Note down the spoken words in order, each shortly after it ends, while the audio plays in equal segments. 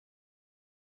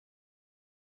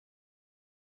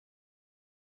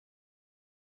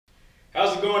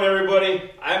How's it going,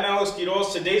 everybody? I'm Alex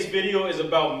Quiroz. Today's video is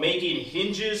about making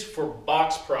hinges for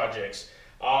box projects.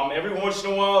 Every once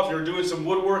in a while, if you're doing some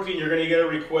woodworking, you're going to get a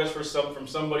request from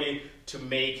somebody to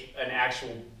make an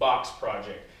actual box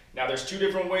project. Now, there's two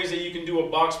different ways that you can do a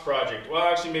box project. Well,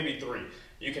 actually, maybe three.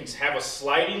 You can have a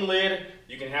sliding lid,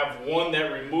 you can have one that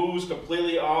removes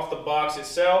completely off the box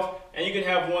itself, and you can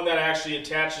have one that actually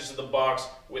attaches to the box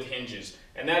with hinges.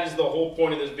 And that is the whole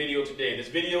point of this video today. This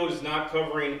video is not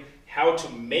covering how to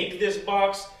make this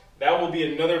box. That will be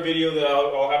another video that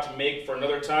I'll have to make for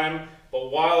another time.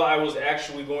 But while I was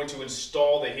actually going to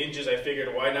install the hinges, I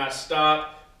figured why not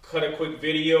stop, cut a quick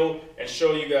video, and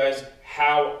show you guys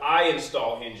how I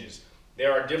install hinges.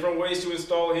 There are different ways to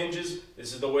install hinges.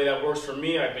 This is the way that works for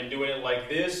me. I've been doing it like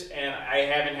this, and I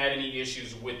haven't had any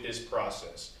issues with this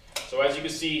process. So as you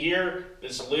can see here,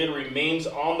 this lid remains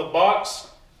on the box.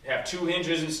 I have two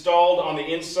hinges installed on the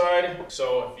inside.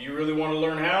 So if you really want to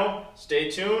learn how,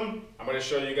 stay tuned. I'm going to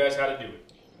show you guys how to do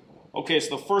it. Okay,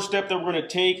 so the first step that we're going to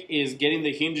take is getting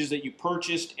the hinges that you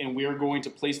purchased, and we are going to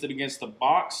place them against the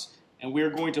box, and we are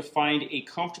going to find a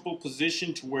comfortable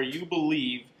position to where you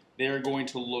believe they are going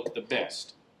to look the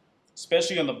best,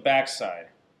 especially on the back side.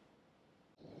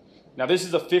 Now this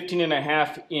is a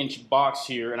 15.5-inch box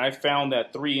here, and I found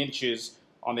that 3 inches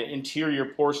on the interior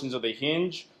portions of the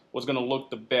hinge was going to look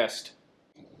the best.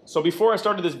 So before I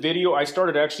started this video, I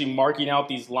started actually marking out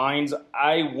these lines.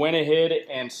 I went ahead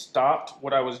and stopped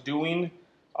what I was doing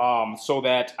so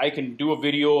that I can do a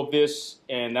video of this,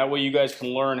 and that way you guys can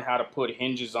learn how to put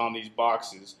hinges on these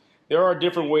boxes. There are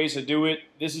different ways to do it.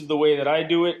 This is the way that I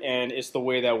do it, and it's the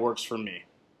way that works for me.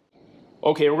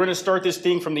 Okay, we're going to start this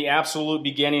thing from the absolute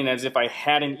beginning as if I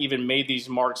hadn't even made these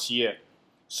marks yet.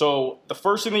 So the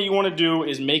first thing that you want to do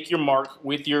is make your mark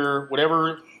with your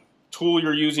whatever tool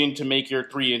you're using to make your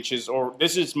 3 inches, or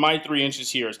this is my 3 inches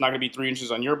here. It's not going to be 3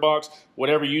 inches on your box,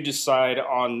 whatever you decide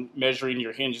on measuring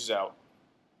your hinges out.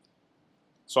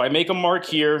 So I make a mark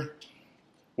here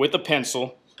with a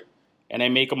pencil, and I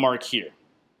make a mark here.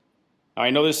 Now, I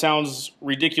know this sounds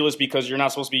ridiculous because you're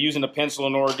not supposed to be using a pencil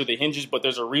in order to do the hinges, but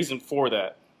there's a reason for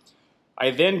that.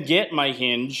 I then get my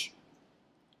hinge,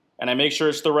 and I make sure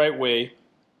it's the right way.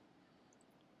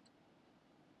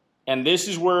 And this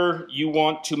is where you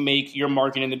want to make your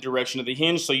marking in the direction of the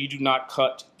hinge so you do not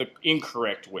cut the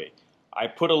incorrect way. I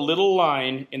put a little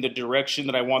line in the direction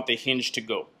that I want the hinge to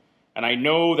go. And I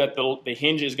know that the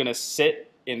hinge is going to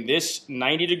sit in this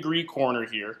 90-degree corner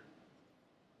here,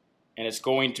 and it's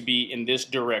going to be in this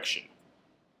direction.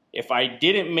 If I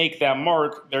didn't make that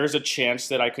mark, there's a chance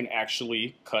that I can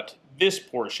actually cut this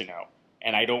portion out.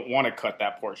 And I don't want to cut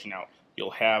that portion out.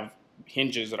 You'll have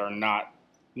hinges that are not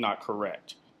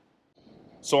correct.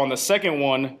 So on the second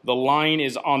one, the line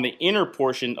is on the inner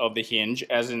portion of the hinge,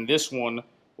 as in this one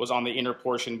was on the inner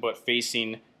portion but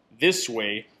facing this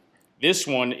way. This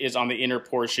one is on the inner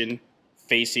portion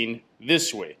facing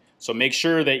this way. So make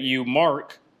sure that you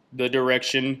mark the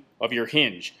direction of your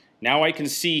hinge. Now I can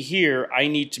see here, I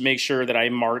need to make sure that I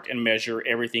mark and measure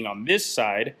everything on this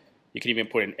side. You can even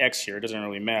put an X here, it doesn't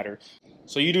really matter.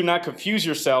 So you do not confuse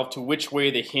yourself to which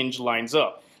way the hinge lines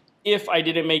up. If I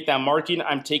didn't make that marking,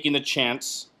 I'm taking the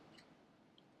chance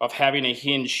of having a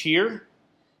hinge here,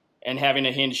 and having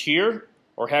a hinge here,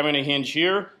 or having a hinge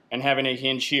here, and having a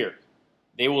hinge here.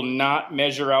 They will not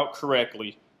measure out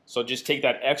correctly, so just take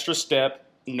that extra step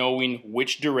knowing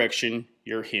which direction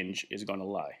your hinge is going to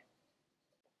lie.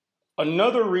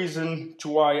 Another reason to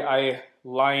why I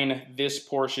line this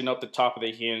portion up the top of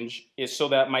the hinge is so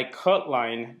that my cut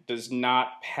line does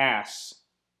not pass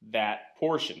that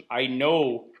portion. I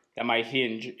know that my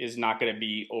hinge is not going to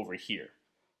be over here.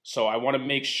 So I want to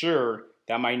make sure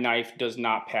that my knife does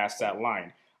not pass that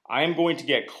line. I am going to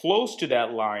get close to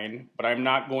that line, but I'm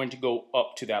not going to go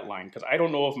up to that line because I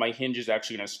don't know if my hinge is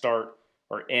actually going to start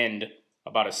or end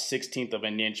about 1/16 of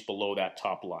an inch below that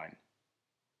top line.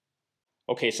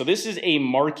 Okay, so this is a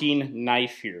marking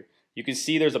knife here. You can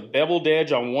see there's a beveled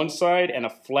edge on one side and a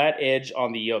flat edge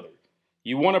on the other.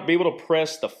 You want to be able to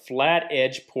press the flat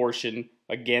edge portion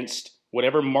against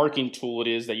whatever marking tool it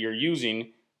is that you're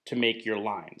using to make your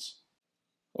lines.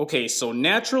 Okay, so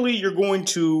naturally you're going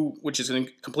to, which is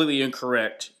completely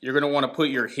incorrect, you're going to want to put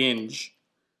your hinge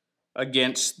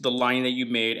against the line that you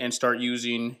made and start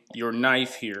using your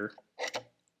knife here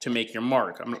to make your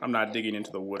mark. I'm not digging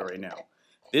into the wood right now.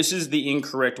 This is the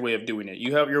incorrect way of doing it.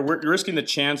 You're risking the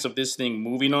chance of this thing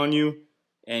moving on you,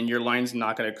 and your line's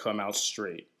not going to come out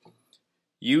straight.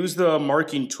 Use the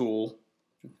marking tool,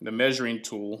 the measuring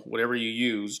tool, whatever you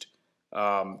used,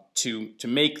 to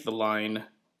make the line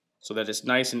so that it's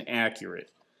nice and accurate.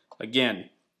 Again,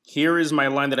 here is my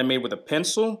line that I made with a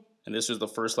pencil. And this was the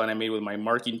first line I made with my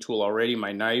marking tool already,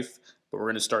 my knife. But we're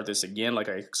going to start this again like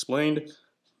I explained.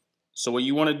 So what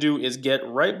you want to do is get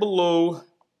right below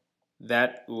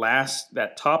that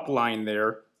top line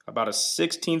there, about a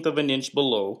 1/16 of an inch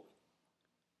below.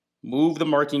 Move the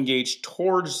marking gauge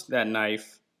towards that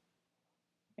knife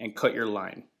and cut your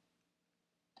line.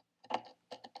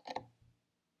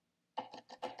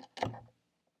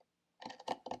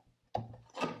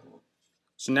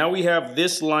 So now we have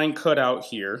this line cut out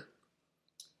here.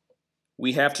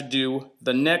 We have to do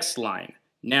the next line.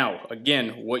 Now,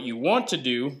 again, what you want to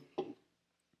do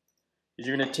is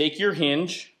you're going to take your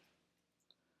hinge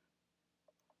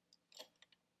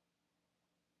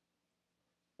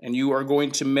and you are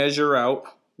going to measure out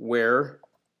where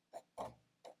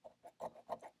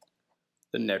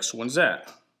the next one's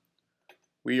at.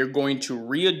 We are going to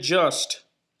readjust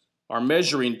our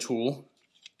measuring tool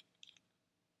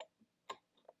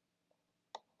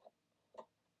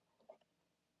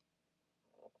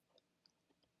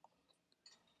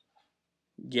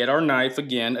get our knife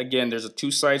again. Again, there's two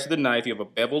sides to the knife. You have a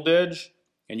beveled edge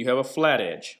and you have a flat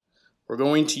edge. We're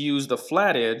going to use the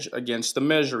flat edge against the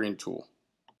measuring tool.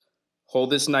 Hold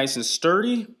this nice and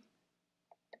sturdy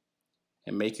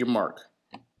and make your mark.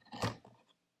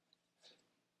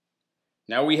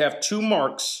 Now we have two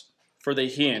marks for the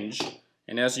hinge,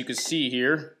 and as you can see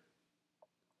here,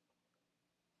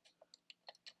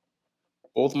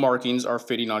 both markings are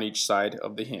fitting on each side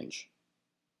of the hinge.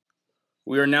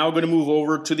 We are now going to move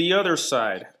over to the other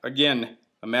side. Again,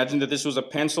 imagine that this was a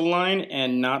pencil line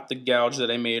and not the gouge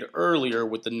that I made earlier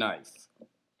with the knife.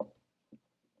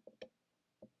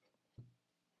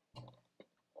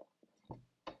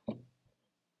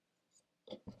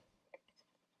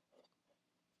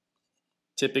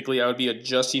 Typically, I would be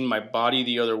adjusting my body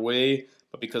the other way,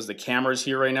 but because the camera's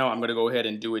here right now, I'm going to go ahead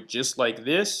and do it just like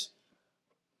this.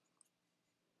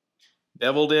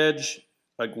 Beveled edge,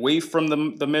 away from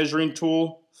the measuring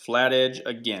tool, flat edge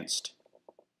against.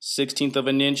 1/16 of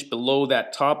an inch below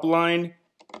that top line,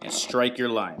 and strike your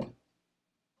line.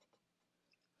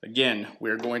 Again,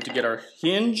 we're going to get our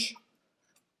hinge.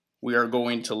 We are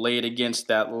going to lay it against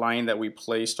that line that we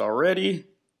placed already.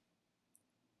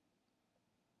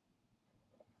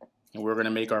 And we're going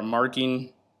to make our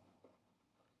marking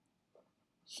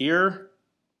here.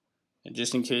 And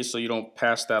just in case so you don't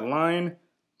pass that line,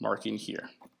 marking here.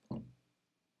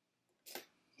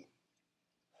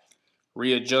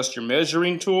 Readjust your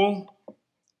measuring tool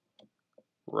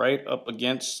right up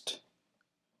against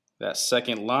that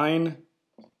second line.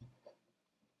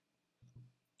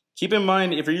 Keep in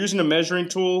mind, if you're using a measuring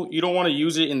tool, you don't want to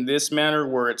use it in this manner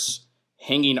where it's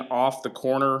hanging off the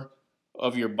corner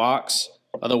of your box.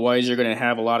 Otherwise, you're going to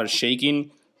have a lot of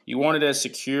shaking. You want it as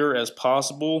secure as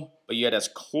possible, but yet as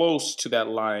close to that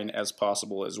line as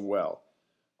possible as well.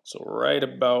 So right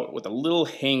about with a little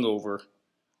hangover,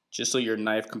 just so your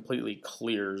knife completely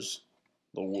clears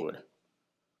the wood.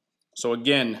 So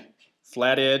again,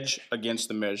 flat edge against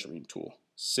the measuring tool,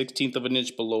 1/16 of an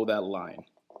inch below that line.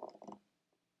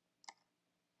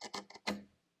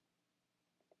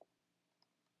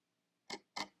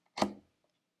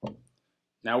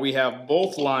 Now we have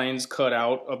both lines cut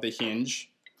out of the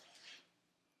hinge.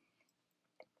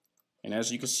 And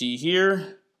as you can see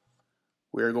here,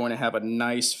 we're going to have a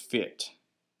nice fit.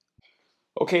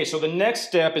 Okay, so the next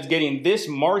step is getting this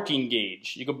marking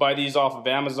gauge. You can buy these off of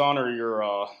Amazon or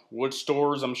your wood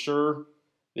stores, I'm sure.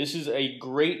 This is a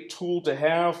great tool to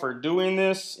have for doing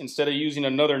this instead of using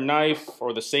another knife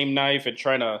or the same knife and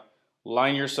trying to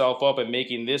line yourself up and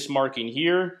making this marking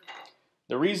here.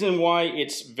 The reason why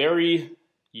it's very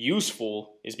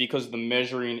useful is because of the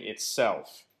measuring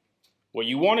itself. What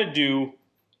you want to do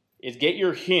is get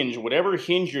your hinge, whatever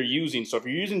hinge you're using. So if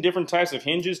you're using different types of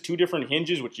hinges, two different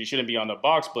hinges, which you shouldn't be on the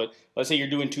box, but let's say you're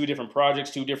doing two different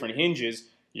projects, two different hinges,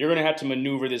 you're going to have to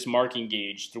maneuver this marking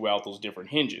gauge throughout those different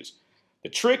hinges. The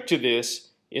trick to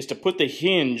this is to put the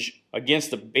hinge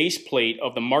against the base plate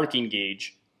of the marking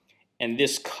gauge and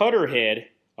this cutter head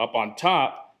up on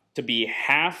top to be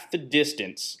half the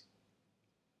distance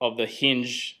of the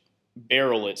hinge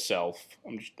barrel itself.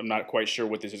 I'm not quite sure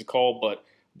what this is called, but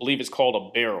I believe it's called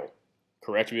a barrel.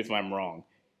 Correct me if I'm wrong.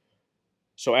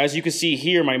 So as you can see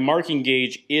here, my marking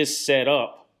gauge is set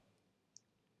up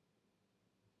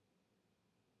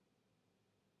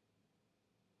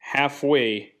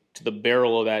halfway to the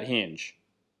barrel of that hinge.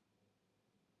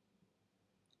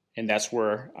 And that's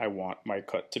where I want my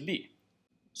cut to be.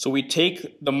 So we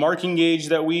take the marking gauge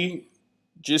that we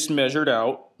just measured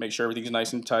out, make sure everything's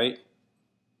nice and tight,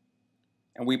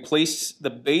 and we place the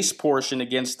base portion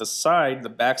against the side, the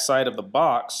back side of the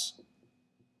box,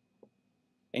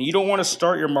 And you don't want to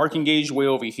start your marking gauge way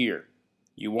over here.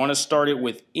 You want to start it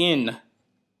within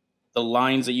the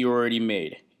lines that you already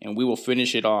made, and we will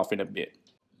finish it off in a bit.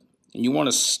 And you want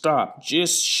to stop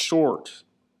just short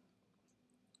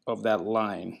of that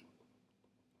line.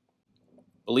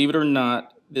 Believe it or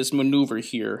not, this maneuver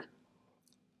here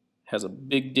has a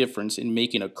big difference in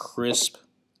making a crisp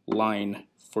line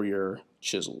for your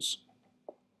chisels.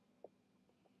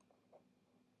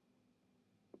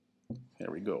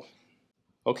 There we go.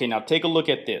 Okay, now take a look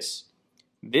at this.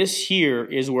 This here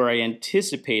is where I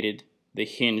anticipated the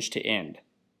hinge to end.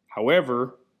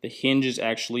 However, the hinge is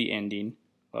actually ending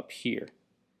up here.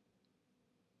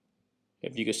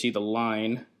 If you can see the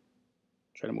line,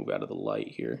 try to move out of the light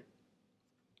here.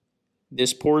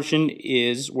 This portion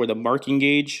is where the marking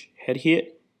gauge had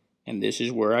hit, and this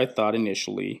is where I thought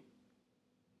initially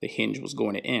the hinge was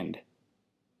going to end.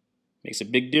 Makes a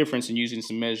big difference in using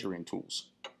some measuring tools.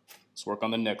 Let's work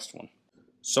on the next one.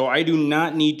 So I do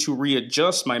not need to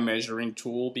readjust my measuring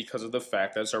tool because of the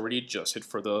fact that it's already adjusted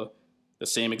for the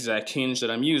same exact hinge that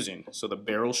I'm using. So the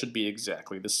barrel should be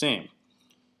exactly the same.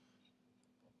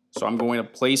 So I'm going to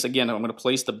place, again, I'm going to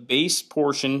place the base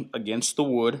portion against the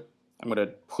wood. I'm going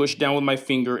to push down with my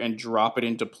finger and drop it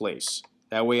into place.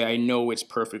 That way I know it's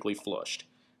perfectly flushed.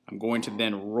 I'm going to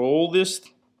then roll this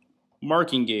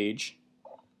marking gauge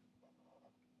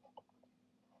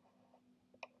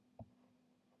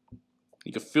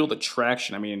You can feel the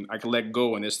traction. I mean, I can let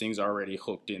go and this thing's already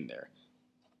hooked in there.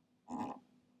 I'm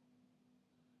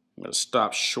going to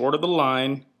stop short of the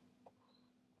line,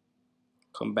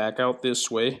 come back out this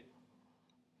way.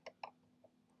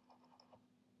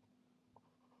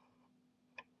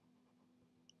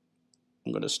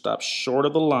 I'm going to stop short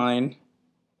of the line.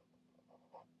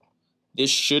 This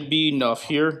should be enough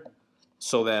here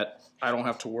so that I don't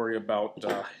have to worry about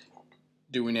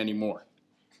doing any more.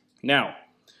 Now,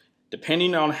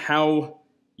 depending on how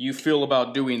you feel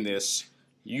about doing this,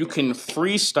 you can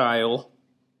freestyle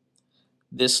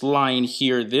this line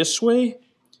here this way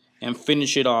and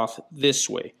finish it off this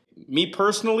way. Me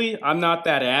personally, I'm not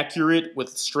that accurate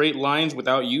with straight lines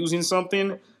without using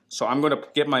something, so I'm going to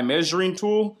get my measuring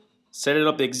tool, set it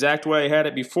up the exact way I had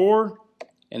it before,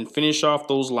 and finish off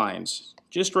those lines.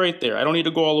 Just right there. I don't need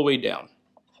to go all the way down.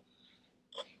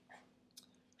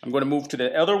 I'm going to move to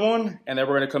the other one, and then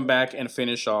we're going to come back and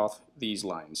finish off these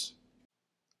lines.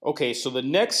 Okay, so the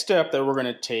next step that we're going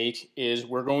to take is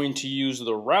we're going to use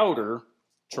the router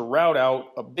to route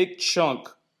out a big chunk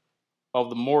of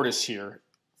the mortise here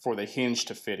for the hinge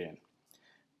to fit in.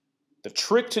 The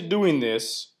trick to doing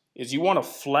this is you want a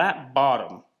flat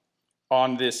bottom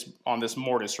on this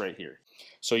mortise right here.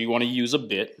 So you want to use a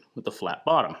bit with a flat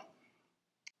bottom.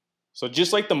 So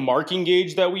just like the marking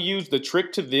gauge that we use, the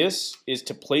trick to this is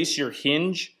to place your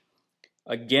hinge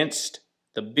against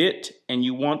the bit, and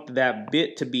you want that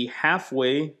bit to be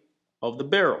halfway of the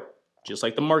barrel, just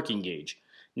like the marking gauge.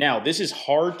 Now, this is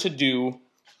hard to do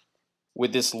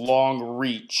with this long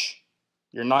reach.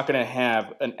 You're not going to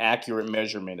have an accurate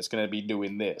measurement. It's going to be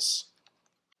doing this.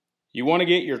 You want to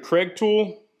get your Craig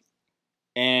tool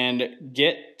and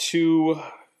get to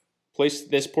place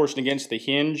this portion against the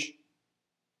hinge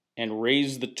and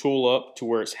raise the tool up to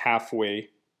where it's halfway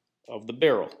of the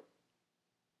barrel.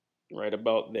 Right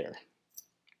about there.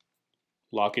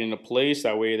 Lock it into place,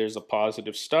 that way there's a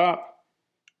positive stop.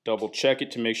 Double check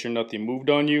it to make sure nothing moved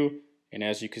on you. And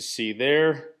as you can see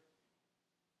there,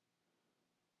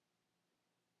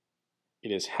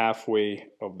 it is halfway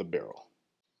of the barrel.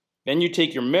 Then you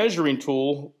take your measuring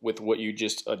tool with what you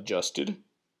just adjusted,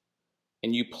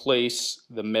 and you place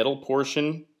the metal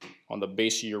portion on the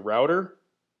base of your router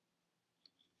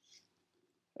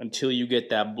until you get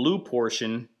that blue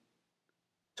portion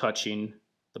touching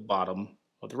the bottom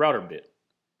of the router bit.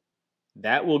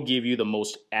 That will give you the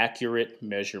most accurate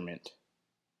measurement.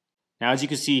 Now, as you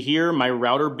can see here, my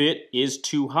router bit is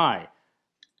too high.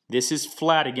 This is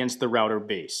flat against the router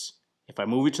base. If I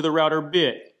move it to the router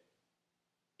bit,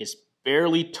 it's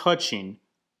barely touching,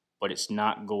 but it's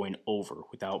not going over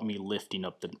without me lifting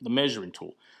up the measuring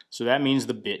tool. So that means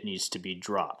the bit needs to be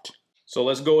dropped. So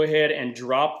let's go ahead and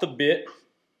drop the bit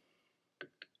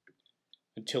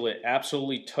until it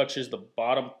absolutely touches the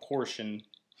bottom portion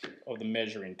of the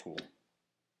measuring tool.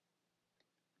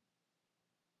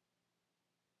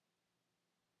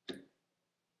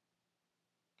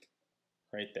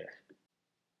 Right there.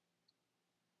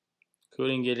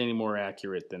 Couldn't get any more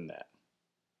accurate than that.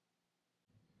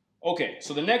 Okay,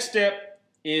 so the next step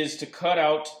is to cut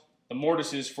out the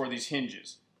mortises for these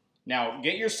hinges. Now,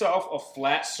 get yourself a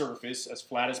flat surface, as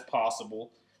flat as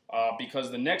possible,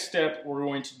 because the next step we're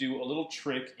going to do a little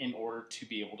trick in order to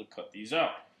be able to cut these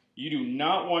out. You do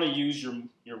not want to use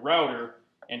your router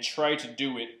and try to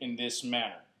do it in this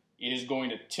manner. It is going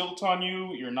to tilt on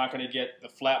you. You're not going to get the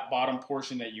flat bottom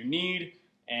portion that you need,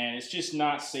 and it's just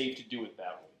not safe to do it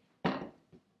that way.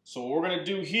 So what we're going to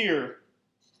do here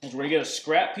is we're going to get a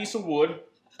scrap piece of wood.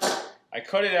 I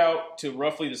cut it out to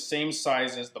roughly the same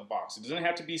size as the box. It doesn't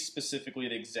have to be specifically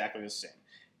exactly the same.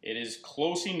 It is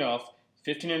close enough,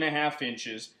 15.5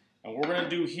 inches. And what we're going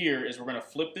to do here is we're going to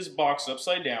flip this box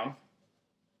upside down,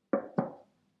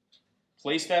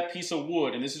 place that piece of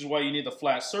wood, and this is why you need the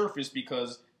flat surface,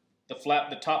 because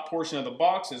the top portion of the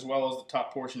box as well as the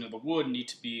top portion of the wood need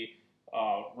to be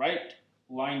right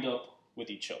lined up with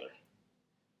each other.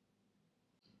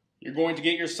 You're going to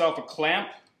get yourself a clamp,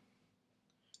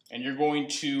 and you're going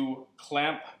to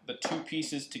clamp the two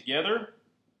pieces together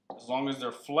as long as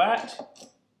they're flat.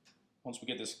 Once we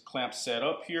get this clamp set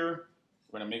up here,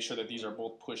 we're going to make sure that these are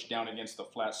both pushed down against the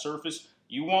flat surface.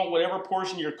 You want whatever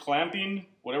portion you're clamping,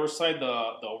 whatever side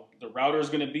the router is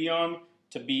going to be on,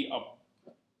 to be up.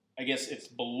 I guess it's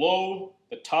below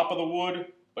the top of the wood,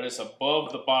 but it's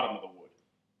above the bottom of the wood.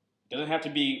 It doesn't have to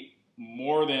be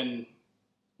more than,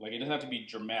 like, it doesn't have to be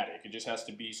dramatic. It just has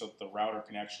to be so that the router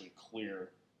can actually clear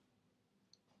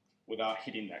without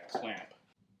hitting that clamp.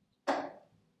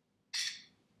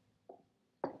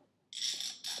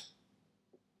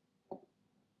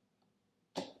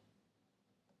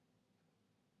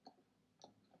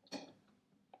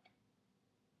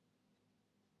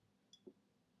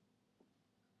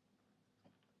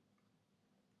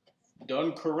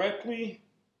 Done correctly,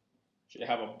 should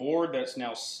have a board that's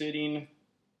now sitting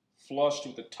flush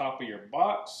with the top of your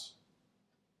box.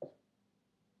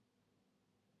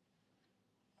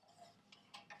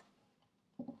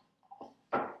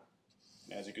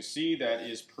 As you can see, that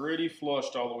is pretty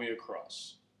flushed all the way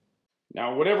across.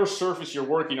 Now, whatever surface you're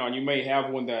working on, you may have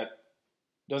one that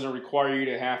doesn't require you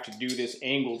to have to do this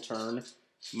angle turn.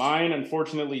 Mine,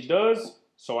 unfortunately, does,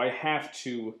 so I have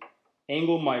to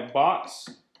angle my box,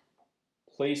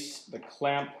 place the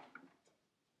clamp,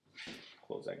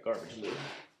 close that garbage lid,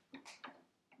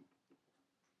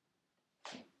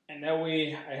 and that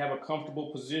way I have a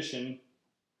comfortable position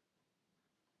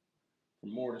for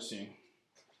mortising.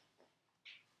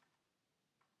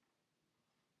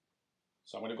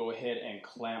 So I'm going to go ahead and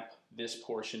clamp this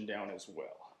portion down as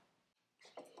well.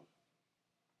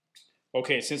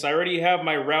 Okay, since I already have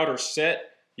my router set,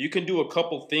 you can do a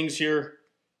couple things here.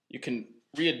 You can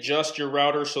readjust your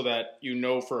router so that you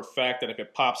know for a fact that if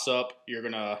it pops up, you're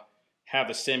going to have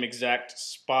the same exact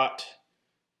spot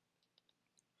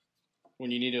when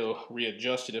you need to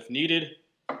readjust it if needed.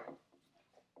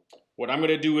 What I'm going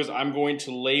to do is I'm going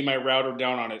to lay my router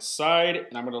down on its side,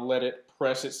 and I'm going to let it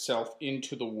press itself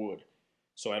into the wood,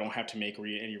 so I don't have to make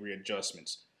any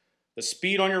readjustments. The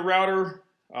speed on your router,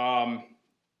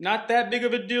 not that big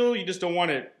of a deal. You just don't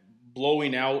want it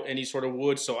blowing out any sort of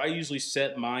wood, so I usually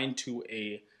set mine to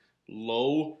a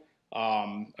low.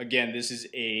 Again, this is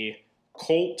a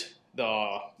Colt,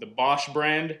 the Bosch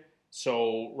brand,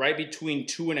 so right between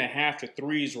 2.5 to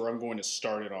 3 is where I'm going to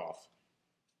start it off.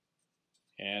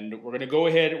 And we're going to go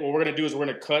ahead, what we're going to do is we're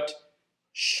going to cut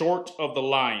short of the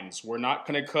lines. We're not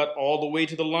going to cut all the way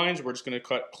to the lines. We're just going to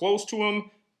cut close to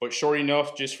them, but short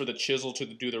enough just for the chisel to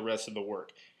do the rest of the work.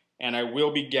 And I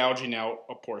will be gouging out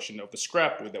a portion of the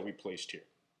scrap wood that we placed here.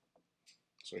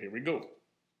 So here we go.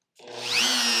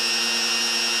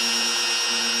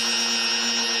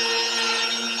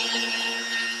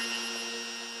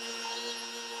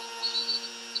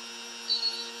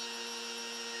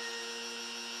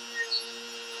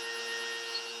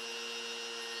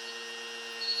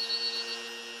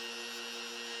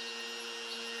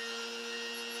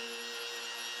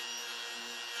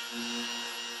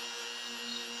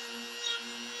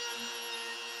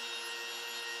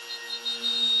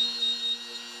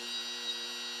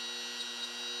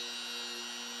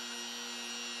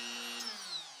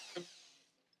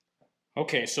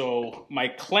 Okay, so my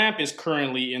clamp is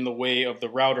currently in the way of the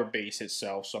router base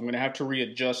itself, so I'm going to have to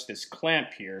readjust this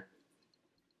clamp here.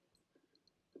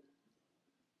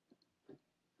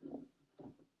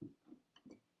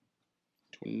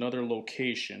 To another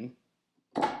location.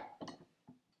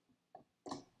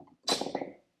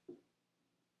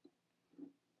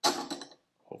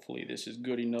 Hopefully this is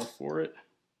good enough for it.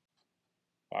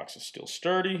 Box is still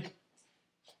sturdy,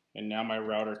 and now my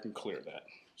router can clear that.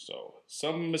 So,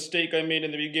 some mistake I made in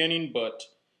the beginning, but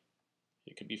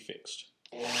it could be fixed.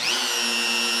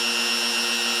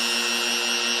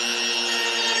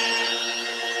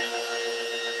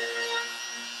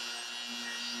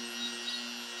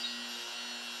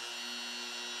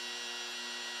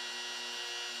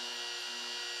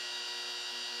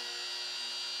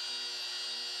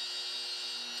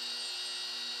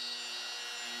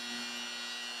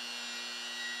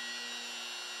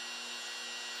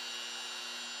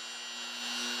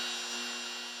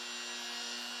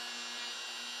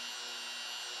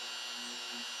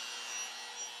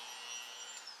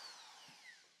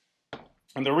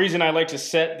 And the reason I like to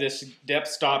set this depth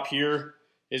stop here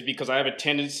is because I have a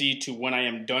tendency to, when I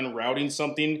am done routing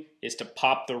something, is to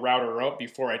pop the router up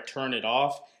before I turn it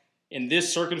off. In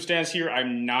this circumstance here,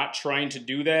 I'm not trying to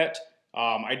do that.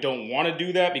 I don't want to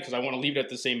do that because I want to leave it at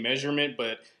the same measurement,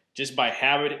 but just by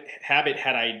habit,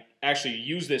 had I actually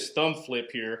used this thumb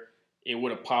flip here, it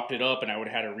would have popped it up and I would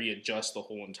have had to readjust the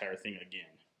whole entire thing again.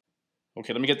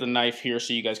 Okay, let me get the knife here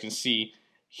so you guys can see.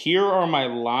 Here are my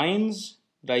lines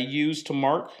that I use to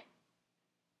mark.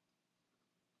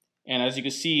 And as you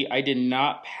can see, I did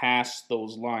not pass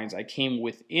those lines. I came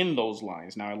within those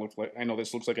lines. Now I know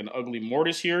this looks like an ugly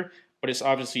mortise here, but it's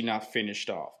obviously not finished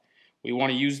off. We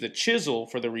want to use the chisel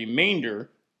for the remainder,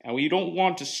 and we don't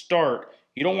want to start.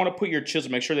 You don't want to put your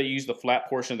chisel. Make sure that you use the flat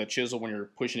portion of the chisel when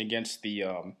you're pushing against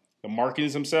the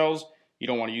markings themselves. You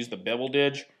don't want to use the beveled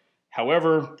edge.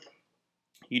 However,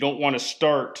 you don't want to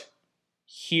start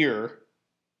here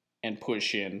and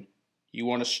push in. You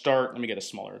want to start. Let me get a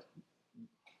smaller.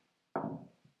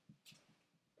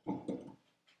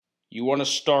 You want to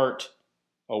start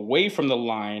away from the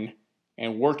line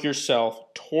and work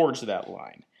yourself towards that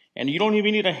line. And you don't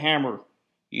even need a hammer.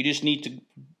 You just need to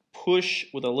push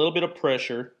with a little bit of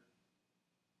pressure.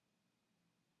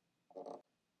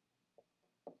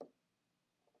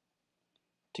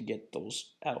 To get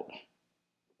those out.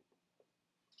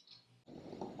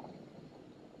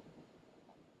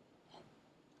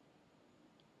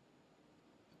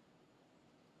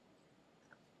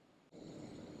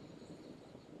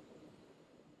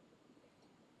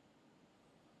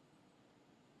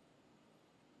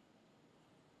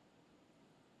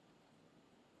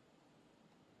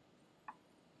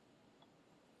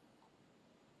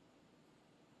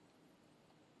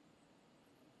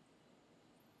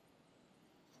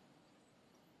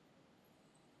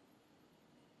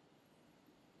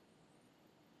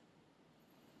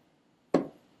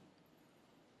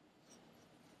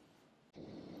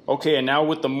 Okay, and now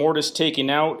with the mortise taken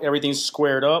out, everything's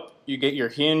squared up. You get your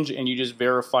hinge and you just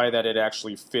verify that it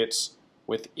actually fits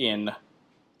within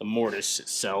the mortise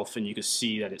itself, and you can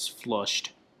see that it's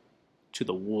flushed to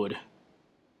the wood.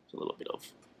 There's a little bit of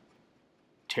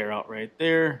tear out right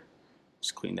there.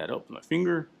 Just clean that up with my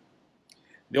finger.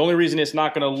 The only reason it's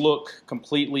not going to look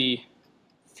completely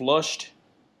flushed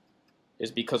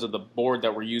is because of the board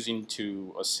that we're using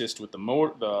to assist with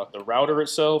the router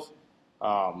itself.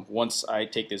 Once I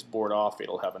take this board off,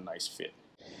 it'll have a nice fit.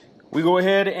 We go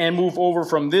ahead and move over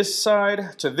from this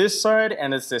side to this side,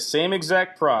 and it's the same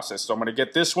exact process. So I'm going to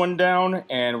get this one down,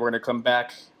 and we're going to come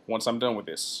back once I'm done with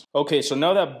this. Okay, so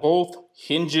now that both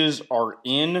hinges are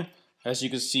in, as you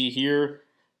can see here,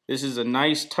 this is a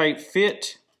nice tight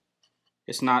fit.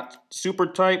 It's not super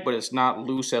tight, but it's not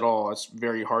loose at all. It's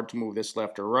very hard to move this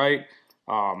left or right.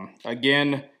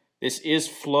 Again, this is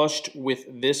flushed with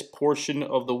this portion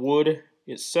of the wood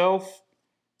itself.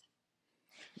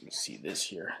 Let me see this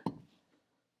here.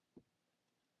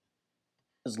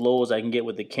 As low as I can get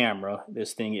with the camera,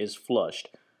 this thing is flushed.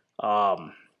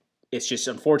 It's just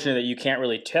unfortunate that you can't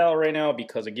really tell right now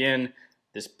because, again,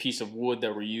 this piece of wood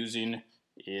that we're using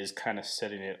is kind of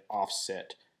setting it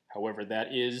offset. However,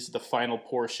 that is the final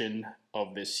portion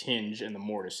of this hinge and the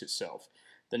mortise itself.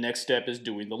 The next step is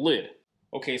doing the lid.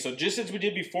 Okay, so just as we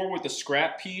did before with the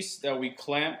scrap piece that we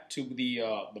clamped to the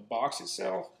box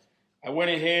itself, I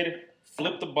went ahead,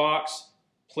 flipped the box,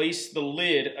 placed the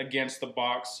lid against the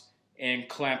box, and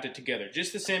clamped it together.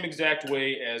 Just the same exact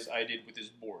way as I did with this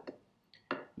board.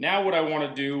 Now what I want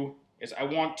to do is I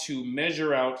want to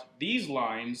measure out these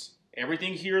lines.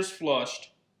 Everything here is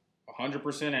flushed,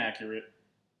 100% accurate,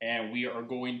 and we are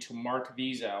going to mark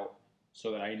these out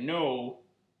so that I know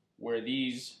where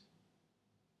these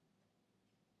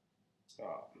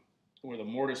where the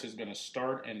mortise is going to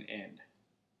start and end.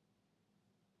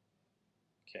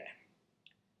 Okay.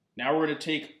 Now we're going to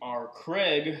take our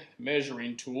Craig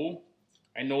measuring tool.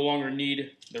 I no longer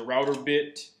need the router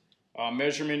bit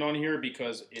measurement on here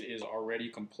because it is already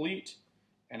complete.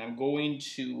 And I'm going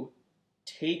to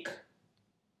take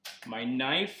my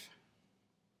knife,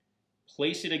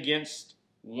 place it against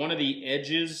one of the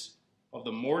edges of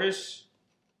the mortise,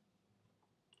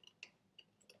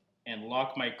 and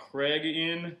lock my Craig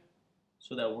in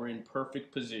so that we're in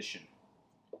perfect position.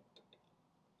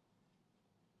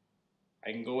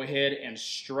 I can go ahead and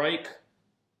strike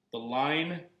the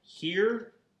line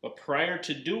here, but prior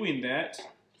to doing that,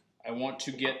 I want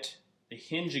to get the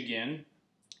hinge again.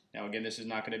 Now again, this is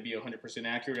not going to be 100%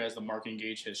 accurate as the marking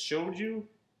gauge has showed you,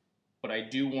 but I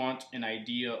do want an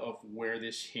idea of where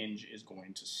this hinge is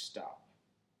going to stop.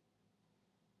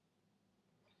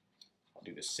 I'll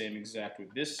do the same exact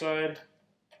with this side.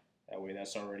 That way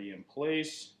that's already in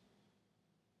place.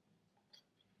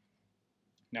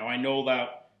 Now I know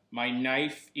that my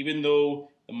knife, even though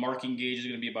the marking gauge is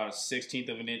going to be about a 1/16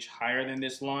 of an inch higher than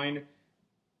this line,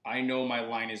 I know my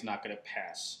line is not going to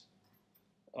pass.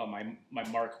 My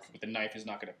mark with the knife is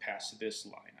not going to pass this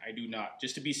line. I do not,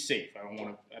 just to be safe. I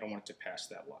don't want it to pass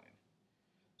that line.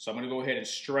 So I'm going to go ahead and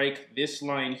strike this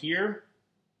line here.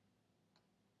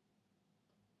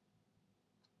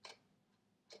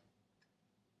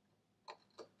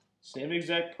 Same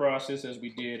exact process as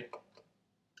we did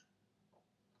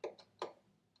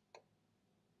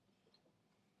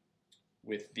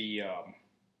with the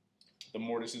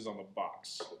mortises on the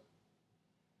box.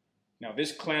 Now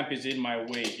this clamp is in my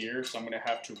way here, so I'm going to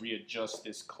have to readjust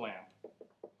this clamp.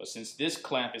 But since this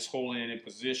clamp is holding it in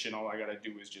position, all I got to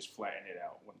do is just flatten it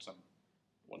out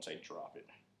once I drop it.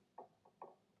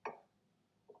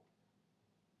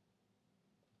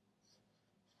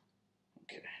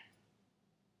 Okay.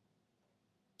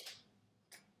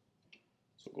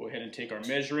 So go ahead and take our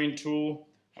measuring tool.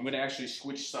 I'm going to actually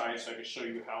switch sides so I can show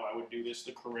you how I would do this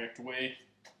the correct way.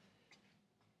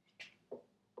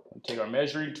 Take our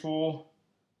measuring tool,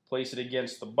 place it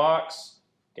against the box,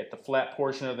 get the flat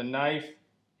portion of the knife,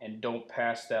 and don't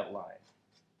pass that line.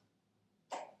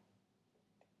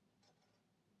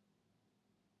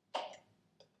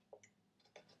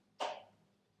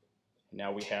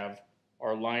 Now we have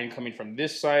our line coming from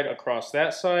this side across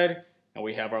that side, and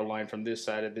we have our line from this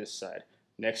side to this side.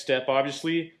 Next step,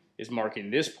 obviously, is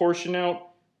marking this portion out,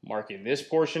 marking this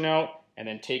portion out, and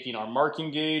then taking our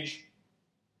marking gauge,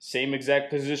 same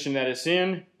exact position that it's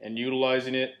in, and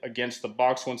utilizing it against the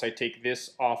box once I take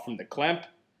this off from the clamp.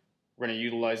 We're going to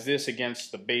utilize this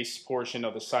against the base portion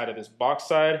of the side of this box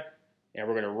side, and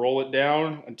we're going to roll it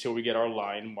down until we get our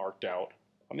line marked out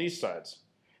on these sides.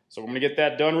 So we're going to get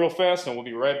that done real fast, and we'll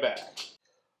be right back.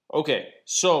 Okay,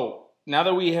 so now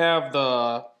that we have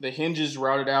the hinges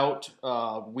routed out,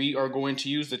 we are going to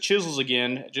use the chisels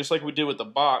again, just like we did with the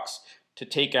box, to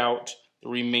take out the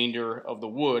remainder of the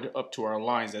wood up to our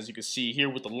lines. As you can see here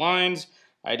with the lines,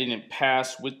 I didn't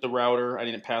pass with the router. I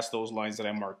didn't pass those lines that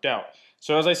I marked out.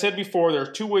 So as I said before, there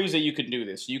are two ways that you can do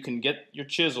this. You can get your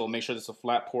chisel, make sure it's a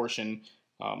flat portion.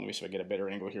 Let me see if I get a better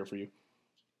angle here for you.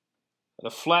 The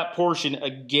flat portion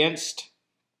against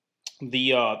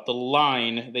the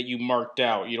line that you marked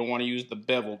out. You don't want to use the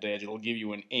beveled edge. It'll give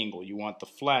you an angle. You want the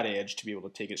flat edge to be able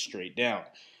to take it straight down.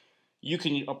 You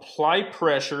can apply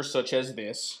pressure such as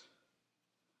this,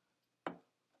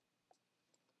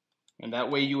 and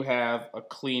that way you have a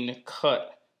clean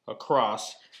cut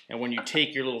across, and when you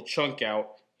take your little chunk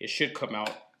out, it should come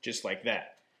out just like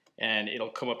that, and it'll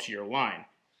come up to your line.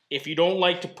 If you don't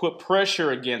like to put pressure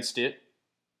against it,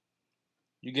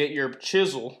 you get your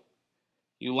chisel,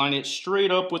 you line it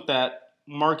straight up with that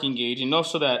marking gauge, enough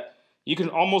so that you can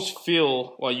almost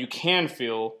feel, well, you can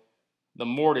feel the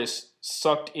mortise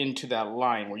sucked into that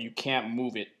line where you can't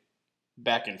move it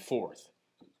back and forth.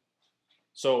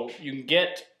 So you can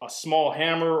get a small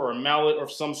hammer or a mallet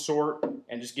of some sort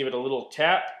and just give it a little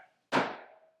tap,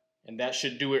 and that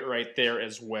should do it right there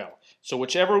as well. So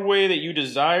whichever way that you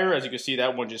desire, as you can see,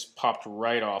 that one just popped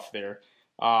right off there.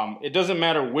 It doesn't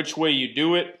matter which way you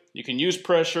do it. You can use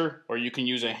pressure or you can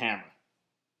use a hammer.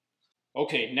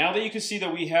 Okay, now that you can see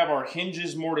that we have our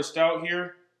hinges mortised out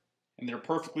here and they're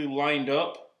perfectly lined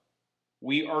up,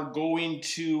 we are going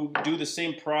to do the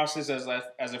same process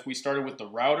as if we started with the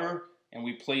router and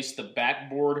we placed the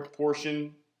backboard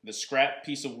portion, the scrap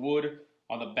piece of wood,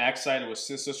 on the back side to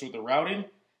assist us with the routing.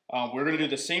 We're going to do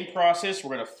the same process.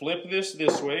 We're going to flip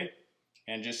this way.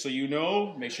 And just so you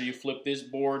know, make sure you flip this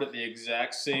board the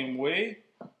exact same way.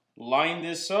 Line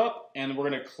this up, and we're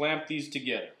going to clamp these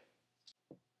together.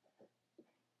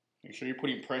 Make sure you're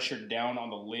putting pressure down on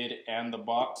the lid and the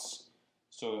box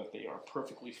so that they are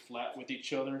perfectly flat with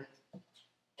each other.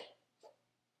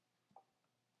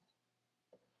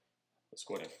 Let's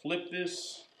go ahead and flip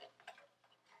this.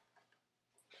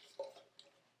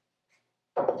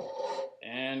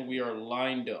 And we are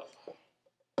lined up.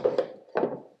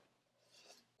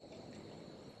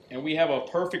 And we have a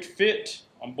perfect fit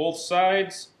on both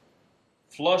sides.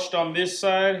 Flushed on this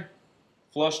side,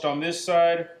 flushed on this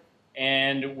side,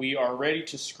 and we are ready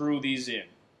to screw these in.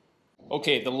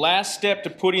 Okay, the last step to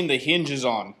putting the hinges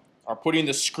on are putting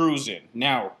the screws in.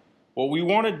 Now, what we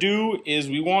want to do is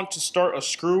we want to start a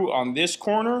screw on this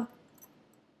corner.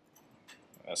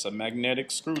 That's a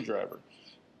magnetic screwdriver.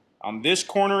 On this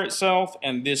corner itself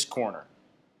and this corner.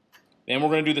 Then we're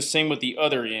going to do the same with the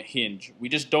other hinge. We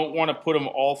just don't want to put them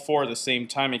all four at the same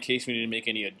time in case we need to make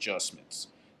any adjustments.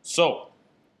 So,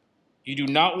 you do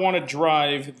not want to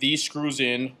drive these screws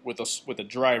in with a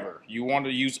driver. You want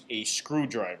to use a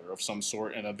screwdriver of some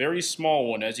sort, and a very small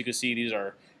one. As you can see, these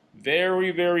are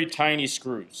Very, very tiny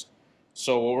screws.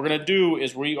 So what we're going to do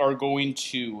is we are going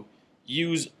to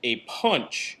use a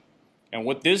punch. And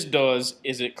what this does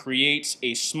is it creates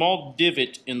a small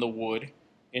divot in the wood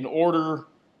in order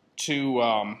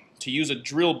to use a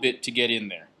drill bit to get in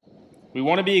there. We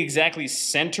want to be exactly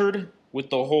centered with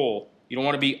the hole. You don't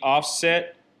want to be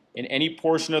offset in any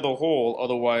portion of the hole,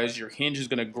 otherwise your hinge is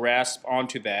going to grasp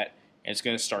onto that and it's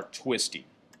going to start twisting.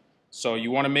 So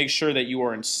you want to make sure that you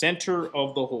are in center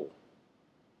of the hole.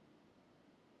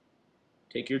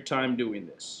 Take your time doing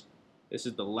this. This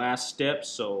is the last step,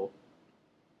 so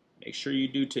make sure you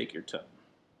do take your time.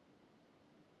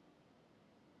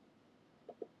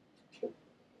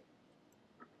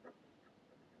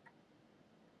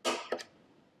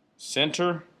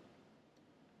 Center.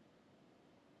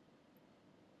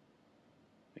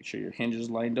 Make sure your hinge is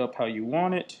lined up how you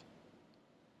want it.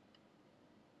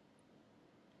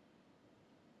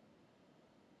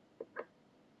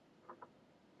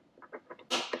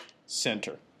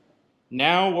 Center.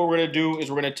 Now what we're going to do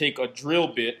is we're going to take a drill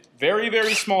bit, very,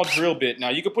 very small drill bit. Now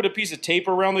you could put a piece of tape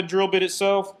around the drill bit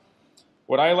itself.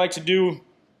 What I like to do,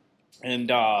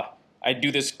 and I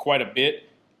do this quite a bit,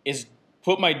 is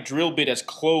put my drill bit as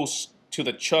close to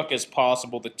the chuck as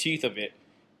possible, the teeth of it,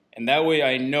 and that way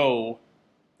I know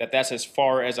that that's as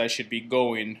far as I should be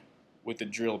going with the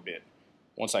drill bit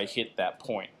once I hit that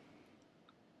point.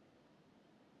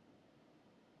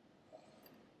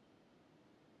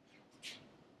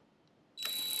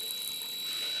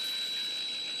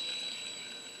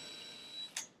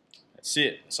 That's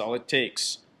it. That's all it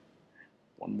takes.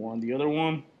 One more on the other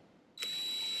one.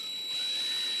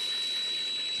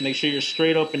 Just make sure you're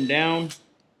straight up and down.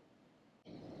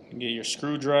 And get your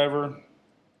screwdriver.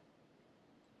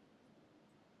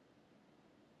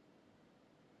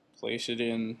 Place it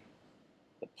in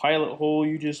the pilot hole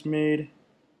you just made.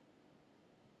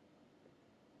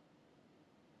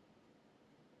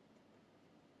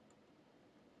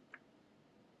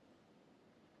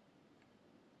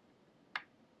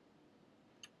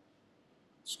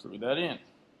 Screw that in.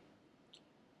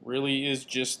 Really is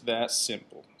just that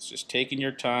simple. It's just taking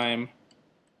your time,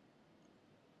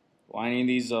 lining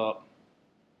these up,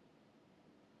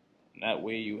 and that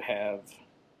way you have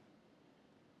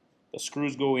the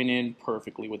screws going in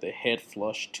perfectly with the head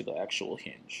flush to the actual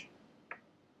hinge.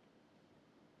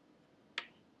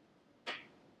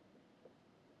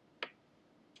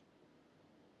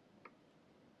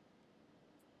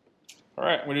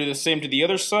 Alright, we're going to do the same to the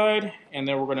other side, and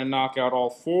then we're going to knock out all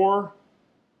four.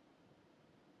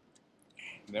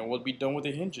 And then we'll be done with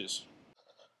the hinges.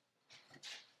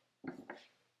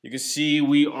 You can see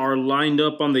we are lined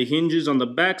up on the hinges on the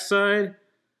back side,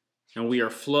 and we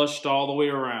are flushed all the way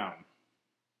around.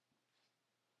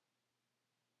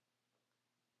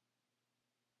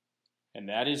 And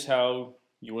that is how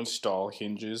you install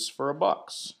hinges for a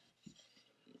box.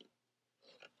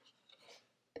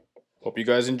 Hope you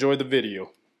guys enjoyed the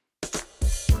video.